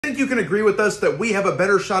think you can agree with us that we have a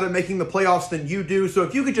better shot at making the playoffs than you do, so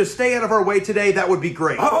if you could just stay out of our way today, that would be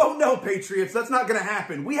great. Oh, no, Patriots, that's not going to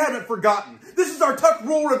happen. We haven't forgotten. This is our Tuck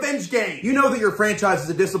Rule revenge game. You know that your franchise is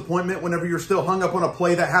a disappointment whenever you're still hung up on a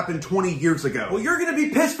play that happened 20 years ago. Well, you're going to be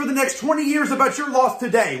pissed for the next 20 years about your loss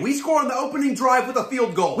today. We score on the opening drive with a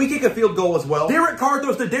field goal. We kick a field goal as well. Derek Carr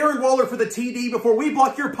throws to Darren Waller for the TD before we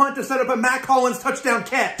block your punt to set up a Matt Collins touchdown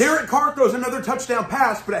catch. Derek Carr throws another touchdown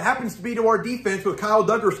pass, but it happens to be to our defense with Kyle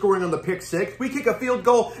Duggar scoring on the pick six. We kick a field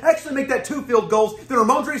goal, actually make that 2 field goals. Then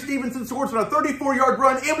Ramondre Stevenson scores on a 34-yard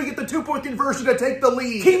run, and we get the 2-point conversion to take the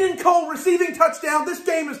lead. Keenan Cole receiving touchdown. This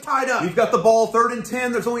game is tied up. We've got the ball 3rd and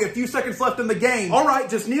 10. There's only a few seconds left in the game. All right,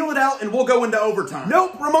 just kneel it out and we'll go into overtime.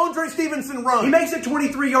 Nope, Ramondre Stevenson runs. He makes it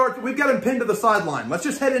 23 yards, but we've got him pinned to the sideline. Let's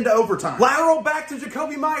just head into overtime. Lateral back to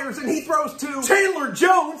Jacoby Myers, and he throws to Chandler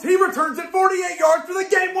Jones. He returns it 48 yards for the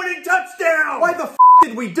game-winning touchdown. Why the f***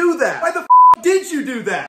 did we do that? Why the f*** did you do that?